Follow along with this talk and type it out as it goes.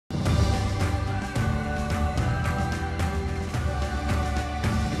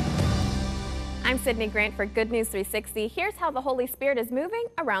I'm Sydney Grant for Good News 360. Here's how the Holy Spirit is moving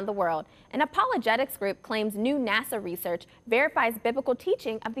around the world. An apologetics group claims new NASA research verifies biblical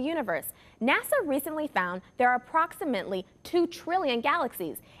teaching of the universe. NASA recently found there are approximately 2 trillion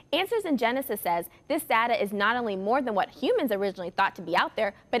galaxies. Answers in Genesis says this data is not only more than what humans originally thought to be out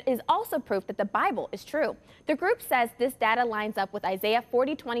there, but is also proof that the Bible is true. The group says this data lines up with Isaiah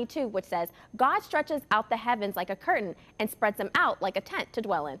 40:22, which says, God stretches out the heavens like a curtain and spreads them out like a tent to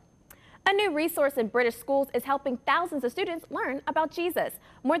dwell in. A new resource in British schools is helping thousands of students learn about Jesus.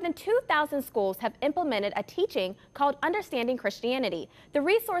 More than 2,000 schools have implemented a teaching called Understanding Christianity. The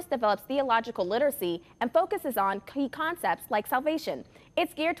resource develops theological literacy and focuses on key concepts like salvation.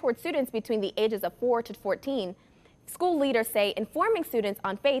 It's geared towards students between the ages of 4 to 14. School leaders say informing students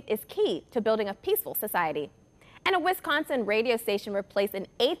on faith is key to building a peaceful society. And a Wisconsin radio station replaced an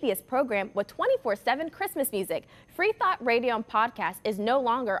Atheist program with 24/7 Christmas music. Free Thought Radio and Podcast is no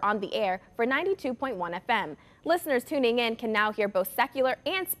longer on the air for 92.1 FM. Listeners tuning in can now hear both secular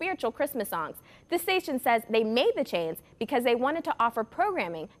and spiritual Christmas songs. The station says they made the change because they wanted to offer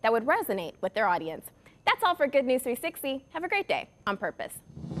programming that would resonate with their audience. That's all for Good News 360. Have a great day on purpose.